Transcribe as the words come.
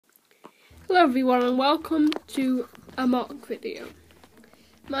Hello everyone and welcome to a mock video.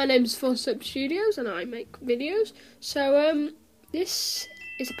 My name is Full Soap Studios and I make videos. So this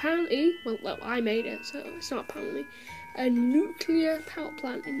is apparently, well I made it, so it's not apparently, a nuclear power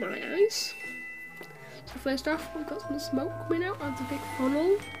plant in my eyes. So first off, we've got some smoke coming out of the big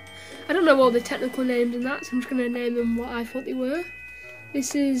funnel. I don't know all the technical names and that, so I'm just going to name them what I thought they were.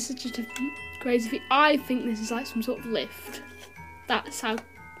 This is just a crazy thing. I think this is like some sort of lift. That's how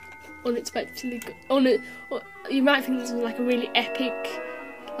unexpectedly good. You might think this is like a really epic,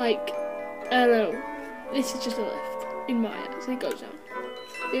 like, I don't know. This is just a lift in my eyes. It goes down.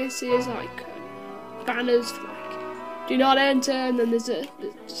 This is like banners for like do not enter, and then there's a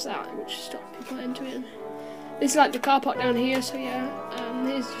sign which stops people entering. This is like the car park down here. So yeah,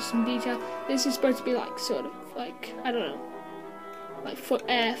 here's just some detail. This is supposed to be like sort of like, I don't know, like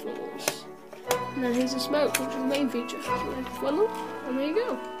air funnels. And then here's the smoke, which is the main feature. So there's the funnel, and there you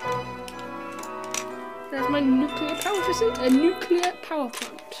go. There's my nuclear power facility, a nuclear power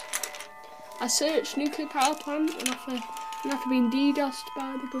plant. I searched nuclear power plant and after being DDoSed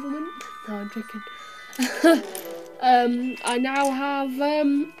by the government. No, I'm joking. I now have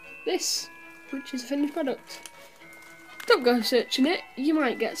this, which is a finished product. Don't go searching it, you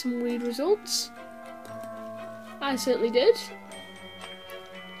might get some weird results. I certainly did.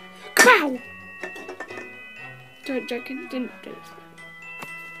 Pow! Don't joking, didn't do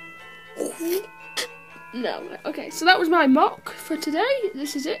it. No. Okay, so that was my mock for today.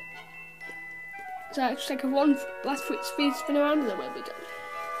 This is it. So I just take a one last foot speed spin around and then we'll be done.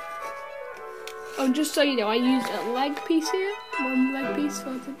 Oh, and just so you know, I used a leg piece here. One leg piece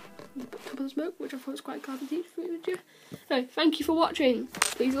for the top of the smoke, which I thought was quite clever to teach for you. No, thank you for watching.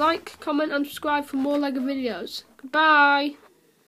 Please like, comment and subscribe for more LEGO videos. Goodbye.